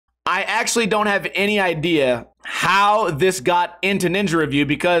I actually don't have any idea how this got into Ninja Review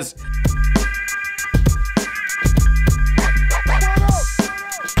because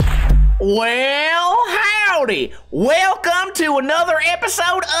well, howdy! Welcome to another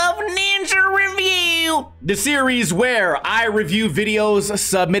episode of Ninja Review, the series where I review videos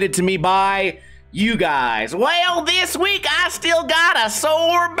submitted to me by you guys. Well, this week I still got a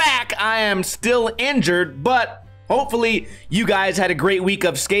sore back. I am still injured, but hopefully you guys had a great week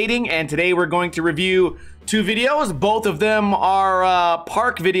of skating, and today we're going to review two videos. Both of them are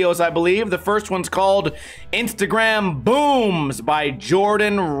park videos, I believe. The first one's called Instagram Booms by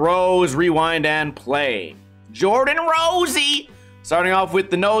Jordan Rose. Rewind and play. Jordan Rosie. Starting off with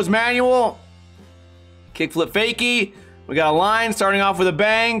the nose manual. Kickflip fakie. We got a line starting off with a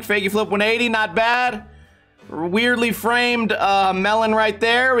bang. Fakie flip 180, not bad. Weirdly framed melon right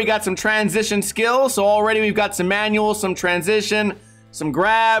there. We got some transition skills. So already we've got some manual, some transition, some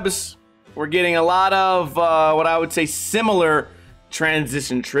grabs. We're getting a lot of what I would say similar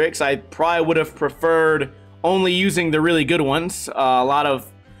transition tricks. I probably would have preferred only using the really good ones. A lot of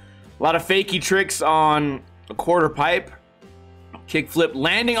fakie tricks on a quarter pipe. Kickflip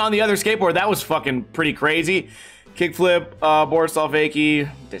landing on the other skateboard. That was fucking pretty crazy. Kickflip, board stall fakie,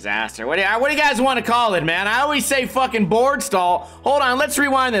 disaster. What do you guys want to call it, man? I always say fucking board stall. Hold on, let's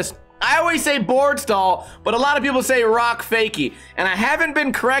rewind this. I always say board stall, but a lot of people say rock fakie, and I haven't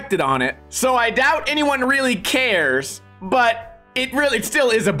been corrected on it, so I doubt anyone really cares, but it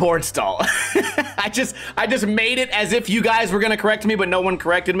still is a board stall. I just made it as if you guys were gonna correct me, but no one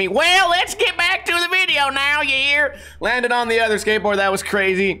corrected me. Well, let's get back to the video now, you hear? Landed on the other skateboard, that was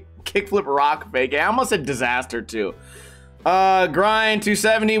crazy. Kickflip rock fake. I almost said disaster too. Grind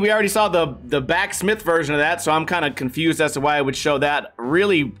 270. We already saw the backsmith version of that, so I'm kind of confused as to why I would show that.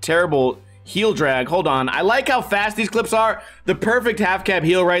 Really terrible heel drag. Hold on. I like how fast these clips are. The perfect half cab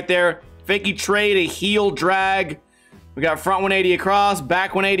heel right there. Fakie trade a heel drag. We got front 180 across,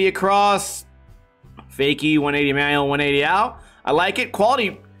 back 180 across. Fakie 180 manual, 180 out. I like it.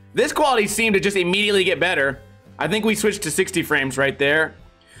 Quality. This quality seemed to just immediately get better. I think we switched to 60 frames right there.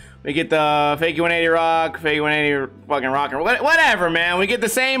 We get the fakie 180 rock, fakie 180 fucking rocker, whatever, man. We get the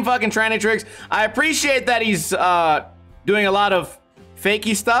same fucking tranny tricks. I appreciate that he's doing a lot of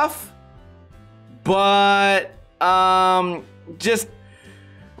fakie stuff, but just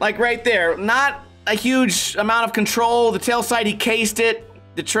like right there, not a huge amount of control. The tail side, he cased it.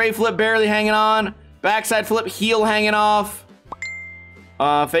 The tray flip barely hanging on. Backside flip, heel hanging off.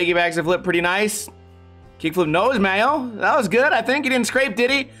 Fakie backside flip, pretty nice. Kickflip nose mayo, that was good. I think he didn't scrape,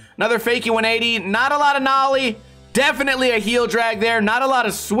 did he? Another fakie 180, not a lot of nollie. Definitely a heel drag there, not a lot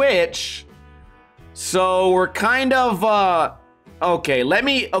of switch. So we're kind of, okay, I'm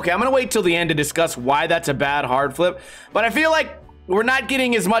gonna wait till the end to discuss why that's a bad hard flip. But I feel like we're not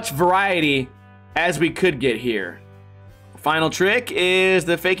getting as much variety as we could get here. Final trick is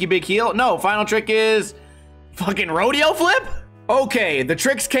the fakie big heel. No, final trick is fucking rodeo flip? Okay, the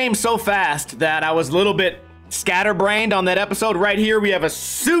tricks came so fast that I was a little bit scatterbrained on that episode. Right here, we have a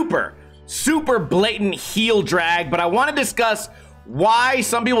super blatant heel drag, but I want to discuss why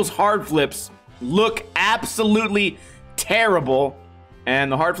some people's hard flips look absolutely terrible. And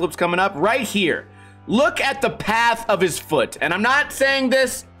the hard flip's coming up right here. Look at the path of his foot. And I'm not saying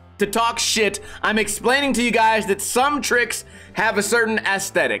this to talk shit. I'm explaining to you guys that some tricks have a certain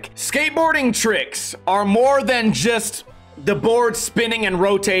aesthetic. Skateboarding tricks are more than just the board spinning and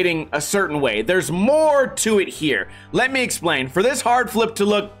rotating a certain way. There's more to it here. Let me explain. For this hard flip to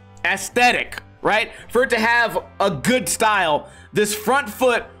look aesthetic, right? For it to have a good style, this front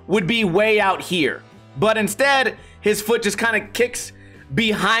foot would be way out here. But instead, his foot just kind of kicks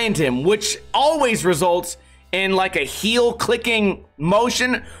behind him, which always results in like a heel clicking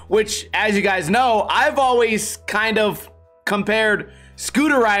motion, which, as you guys know, I've always kind of compared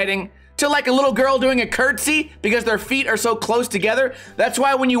scooter riding to like a little girl doing a curtsy because their feet are so close together. That's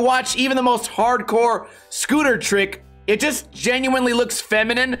why when you watch even the most hardcore scooter trick, it just genuinely looks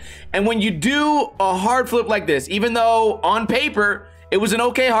feminine. And when you do a hard flip like this, even though on paper it was an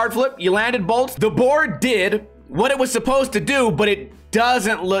okay hard flip, you landed bolts, the board did what it was supposed to do, but it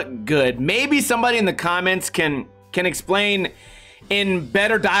doesn't look good. Maybe somebody in the comments can explain in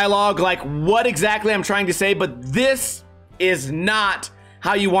better dialogue like what exactly I'm trying to say, but this is not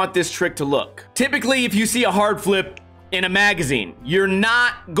how you want this trick to look. Typically, if you see a hard flip in a magazine, you're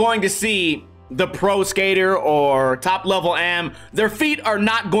not going to see the pro skater or top level am. Their feet are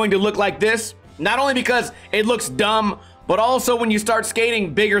not going to look like this, not only because it looks dumb, but also when you start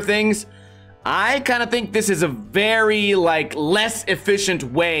skating bigger things, I kind of think this is a very like less efficient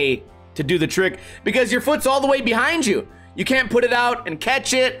way to do the trick because your foot's all the way behind you. You can't put it out and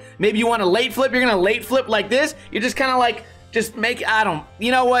catch it. Maybe you want to late flip. You're going to late flip like this. You're just kind of like, just make,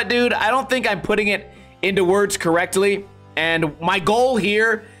 you know what, dude? I don't think I'm putting it into words correctly. And my goal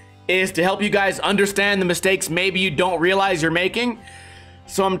here is to help you guys understand the mistakes maybe you don't realize you're making.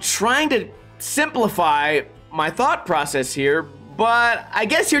 So I'm trying to simplify my thought process here, but I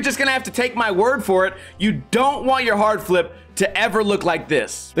guess you're just gonna have to take my word for it. You don't want your hard flip to ever look like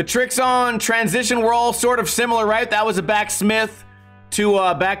this. The tricks on transition were all sort of similar, right? That was a backsmith to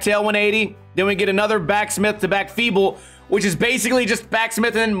back tail 180. Then we get another backsmith to back feeble, which is basically just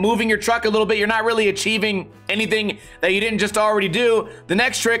backsmith and then moving your truck a little bit. You're not really achieving anything that you didn't just already do. The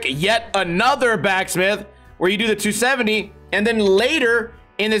next trick, yet another backsmith, where you do the 270, and then later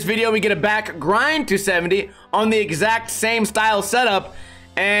in this video, we get a back grind 270 on the exact same style setup.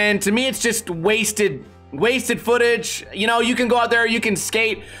 And to me, it's just wasted footage. You know, you can go out there, you can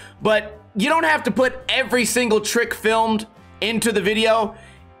skate, but you don't have to put every single trick filmed into the video.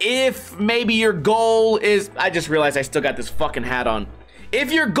 If maybe your goal is, I just realized I still got this fucking hat on.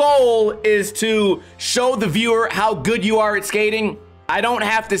 If your goal is to show the viewer how good you are at skating, I don't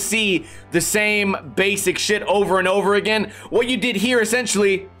have to see the same basic shit over and over again. What you did here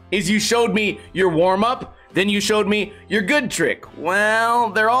essentially is you showed me your warm-up, then you showed me your good trick. Well,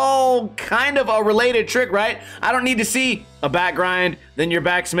 they're all kind of a related trick, right? I don't need to see a back grind, then your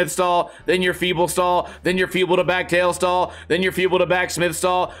backsmith stall, then your feeble stall, then your feeble to back tail stall, then your feeble to backsmith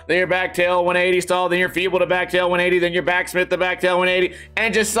stall, then your back tail 180 stall, then your feeble to back tail 180, then your backsmith to back tail 180,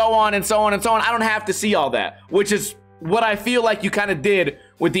 and just so on and so on and so on. I don't have to see all that, which is what I feel like you kind of did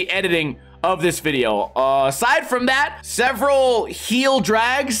with the editing of this video. Aside from that, several heel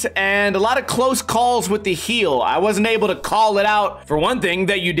drags and a lot of close calls with the heel. I wasn't able to call it out. For one thing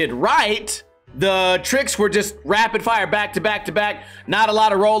that you did right, the tricks were just rapid fire, back to back to back. Not a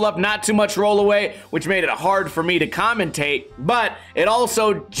lot of roll up, not too much roll away, which made it hard for me to commentate, but it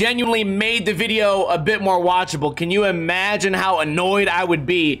also genuinely made the video a bit more watchable. Can you imagine how annoyed I would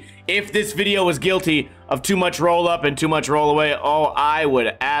be if this video was guilty of too much roll up and too much roll away? Oh, I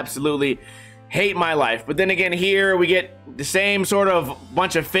would absolutely hate my life. But then again, here we get the same sort of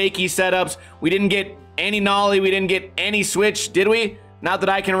bunch of fakey setups. We didn't get any nollie, we didn't get any switch, did we? Not that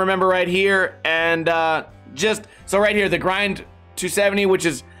I can remember right here. And just, so right here, the grind 270, which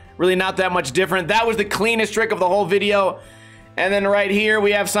is really not that much different. That was the cleanest trick of the whole video. And then right here,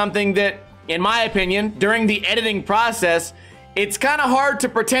 we have something that, in my opinion, during the editing process, it's kind of hard to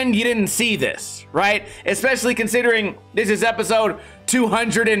pretend you didn't see this, right? Especially considering this is episode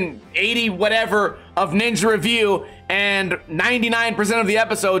 280 whatever of Ninja Review, and 99% of the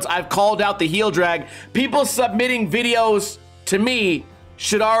episodes I've called out the heel drag. People submitting videos to me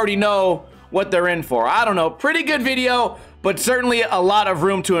should already know what they're in for. I don't know, pretty good video, but certainly a lot of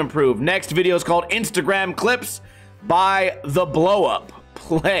room to improve. Next video is called Instagram Clips by The Blow Up.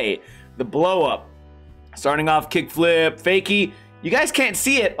 Play The Blow Up. Starting off kickflip, fakie. You guys can't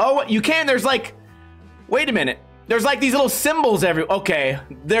see it. Oh, you can. There's like, wait a minute. There's like these little symbols okay,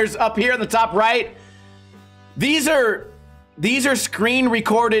 there's up here in the top right. These are screen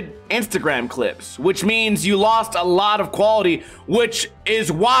recorded Instagram clips, which means you lost a lot of quality, which is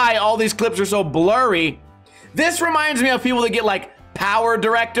why all these clips are so blurry. This reminds me of people that get like Power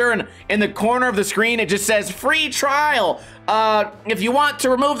Director, and in the corner of the screen it just says free trial. If you want to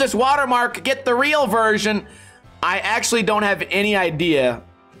remove this watermark, get the real version. I actually don't have any idea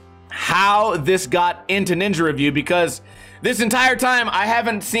how this got into Ninja Review, because this entire time I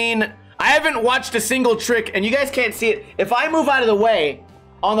haven't watched a single trick, and you guys can't see it. If I move out of the way,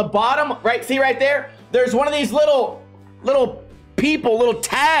 on the bottom, right, see right there? There's one of these little people, little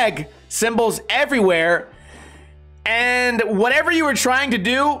tag symbols everywhere. And whatever you were trying to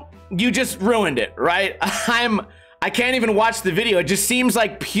do, you just ruined it, right? I can't even watch the video. It just seems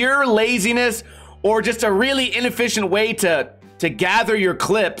like pure laziness or just a really inefficient way to gather your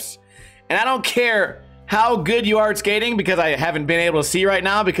clips. And I don't care how good you are at skating, because I haven't been able to see right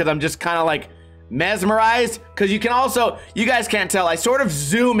now because I'm just kind of like mesmerized. Because you can also, you guys can't tell, I sort of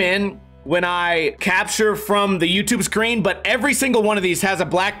zoom in when I capture from the YouTube screen, but every single one of these has a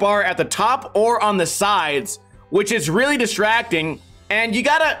black bar at the top or on the sides, which is really distracting. And you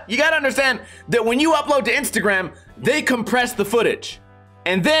gotta understand that when you upload to Instagram, they compress the footage.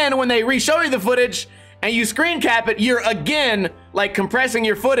 And then when they re-show you the footage and you screen cap it, you're again like compressing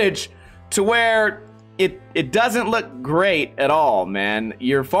your footage to where it doesn't look great at all, man.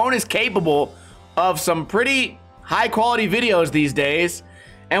 Your phone is capable of some pretty high quality videos these days.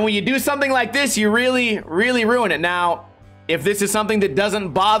 And when you do something like this, you really ruin it. Now, if this is something that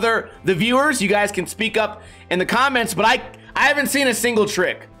doesn't bother the viewers, you guys can speak up in the comments, but I haven't seen a single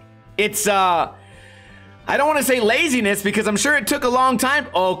trick. It's, I I don't want to say laziness because I'm sure it took a long time.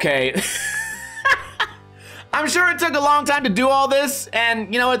 Okay. I'm sure it took a long time to do all this.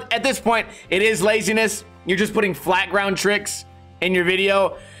 And you know, at this point, it is laziness. You're just putting flat ground tricks in your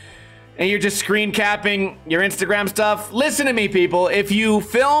video and you're just screen capping your Instagram stuff. Listen to me, people. If you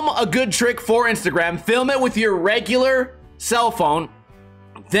film a good trick for Instagram, film it with your regular cell phone,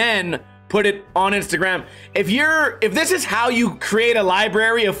 then put it on Instagram. If this is how you create a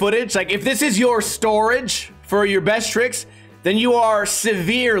library of footage, like if this is your storage for your best tricks, then you are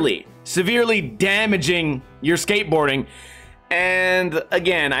severely damaging your skateboarding. And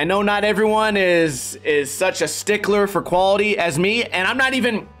again, I know not everyone is such a stickler for quality as me, and I'm not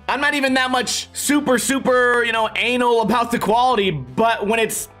even that much super, you know, anal about the quality, but when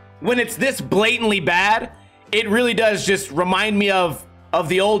it's this blatantly bad, it really does just remind me of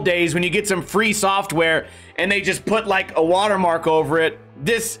the old days when you get some free software and they just put like a watermark over it.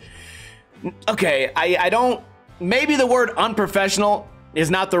 Okay, I don't, maybe the word unprofessional is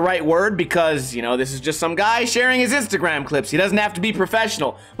not the right word because, you know, this is just some guy sharing his Instagram clips. He doesn't have to be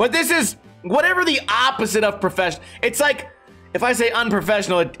professional, but this is whatever the opposite of professional. It's like, if I say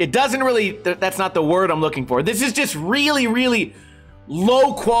unprofessional, it doesn't really, that's not the word I'm looking for. This is just really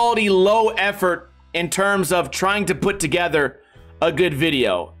low quality, low effort in terms of trying to put together a good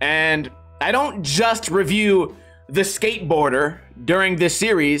video. And I don't just review the skateboarder during this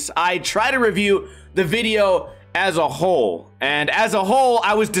series. I try to review the video as a whole. And as a whole,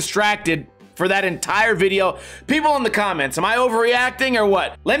 I was distracted for that entire video. People in the comments, am I overreacting or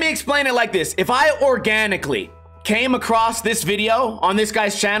what? Let me explain it like this. If I organically came across this video on this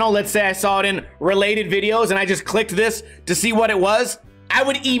guy's channel, let's say I saw it in related videos and I just clicked this to see what it was, I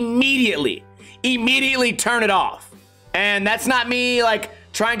would immediately turn it off. And that's not me like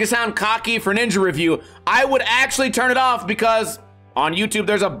trying to sound cocky for Ninja Review. I would actually turn it off because on YouTube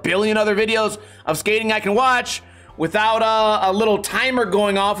there's a billion other videos of skating I can watch without a little timer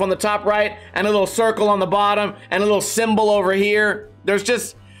going off on the top right and a little circle on the bottom and a little symbol over here. There's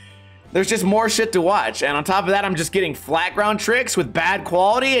just more shit to watch, and on top of that, I'm just getting flat ground tricks with bad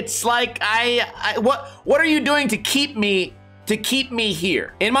quality. It's like what are you doing to keep me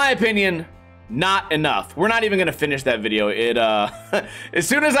here? In my opinion, not enough. We're not even gonna finish that video. It as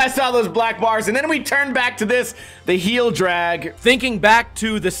soon as I saw those black bars, and then we turned back to this, the heel drag. Thinking back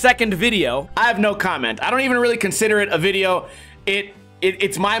to the second video, I have no comment. I don't even really consider it a video.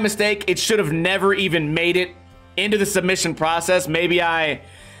 It's my mistake. It should have never even made it into the submission process. Maybe I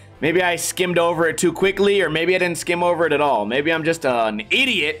skimmed over it too quickly, or maybe I didn't skim over it at all. Maybe I'm just an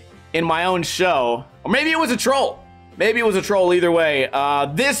idiot in my own show, or maybe it was a troll. Maybe it was a troll. Either way,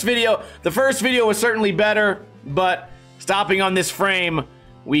 this video, the first video, was certainly better, but stopping on this frame,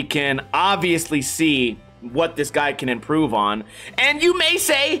 we can obviously see what this guy can improve on. And you may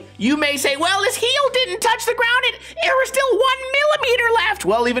say, well, his heel didn't touch the ground. There was still 1 millimeter left.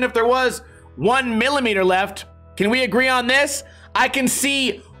 Well, even if there was 1 millimeter left, can we agree on this? I can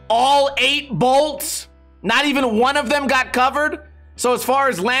see all 8 bolts. Not even one of them got covered. So as far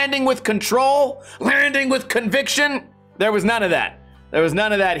as landing with control, landing with conviction, there was none of that. There was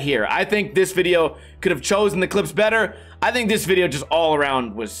none of that here. I think this video could have chosen the clips better. I think this video just all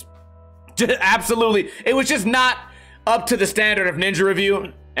around was just absolutely, it was just not up to the standard of Ninja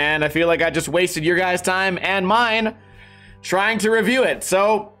Review. And I feel like I just wasted your guys' time and mine trying to review it.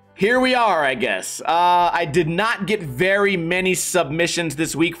 So here we are, I guess. I did not get very many submissions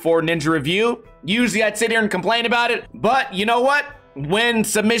this week for Ninja Review. Usually I'd sit here and complain about it, but you know what? When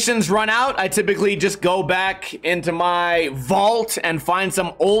submissions run out, I typically just go back into my vault and find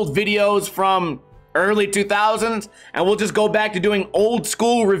some old videos from early 2000s, and we'll just go back to doing old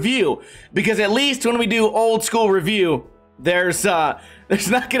school review, because at least when we do old school review, there's not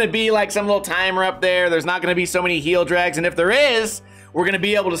gonna be like some little timer up there. There's not gonna be so many heel drags, and if there is, we're gonna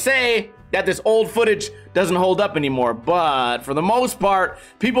be able to say that this old footage doesn't hold up anymore. But for the most part,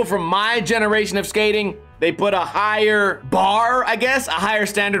 people from my generation of skating, they put a higher bar, I guess, a higher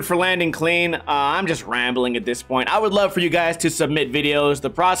standard for landing clean. I'm just rambling at this point. I would love for you guys to submit videos. The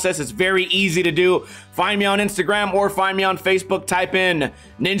process is very easy to do. Find me on Instagram or find me on Facebook. Type in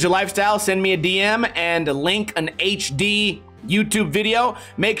Ninja Lifestyle, send me a DM, and link an HD YouTube video.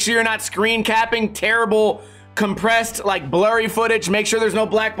 Make sure you're not screen capping terrible compressed, like blurry footage. Make sure there's no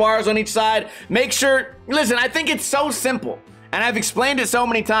black bars on each side. Make sure, listen, I think it's so simple, and I've explained it so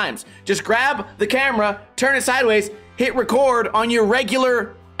many times. Just grab the camera, turn it sideways, hit record on your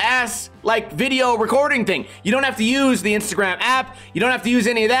regular ass like video recording thing. You don't have to use the Instagram app. You don't have to use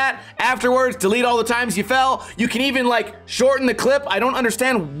any of that. Afterwards, delete all the times you fell. You can even like shorten the clip. I don't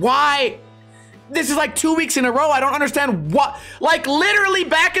understand why this is like 2 weeks in a row. I don't understand what. Like, literally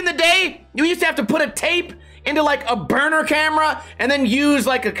back in the day, you used to have to put a tape into like a burner camera and then use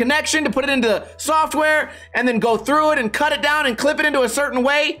like a connection to put it into software and then go through it and cut it down and clip it into a certain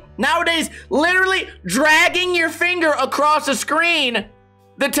way. Nowadays, literally dragging your finger across a screen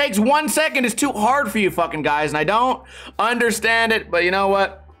that takes 1 second is too hard for you fucking guys, and I don't understand it, but you know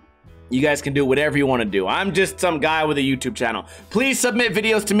what? You guys can do whatever you want to do. I'm just some guy with a YouTube channel. Please submit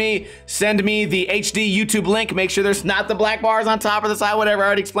videos to me. Send me the HD YouTube link. Make sure there's not the black bars on top or the side, whatever. I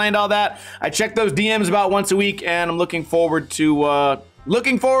already explained all that. I check those DMs about once a week, and I'm looking forward to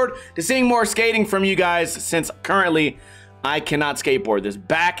seeing more skating from you guys, since currently I cannot skateboard. This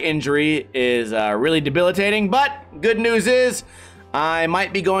back injury is really debilitating, but good news is I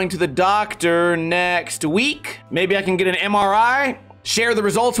might be going to the doctor next week. Maybe I can get an MRI. Share the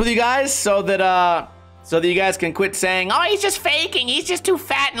results with you guys so that you guys can quit saying, oh, he's just faking, he's just too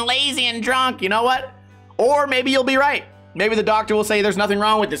fat and lazy and drunk. You know what? Or maybe you'll be right. Maybe the doctor will say there's nothing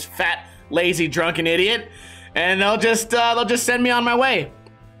wrong with this fat, lazy, drunken idiot, and they'll just send me on my way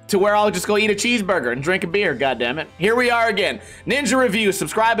to where I'll just go eat a cheeseburger and drink a beer. God damn it. Here we are again. Ninja Review.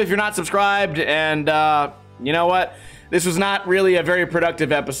 Subscribe if you're not subscribed, and you know what? This was not really a very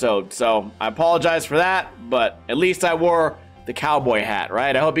productive episode, so I apologize for that, but at least I wore the cowboy hat,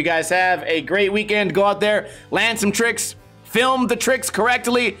 right? I hope you guys have a great weekend. Go out there, land some tricks, film the tricks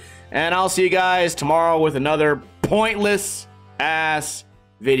correctly, and I'll see you guys tomorrow with another pointless ass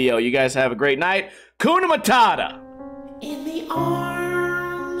video. You guys have a great night. Kuna Matata. In the arms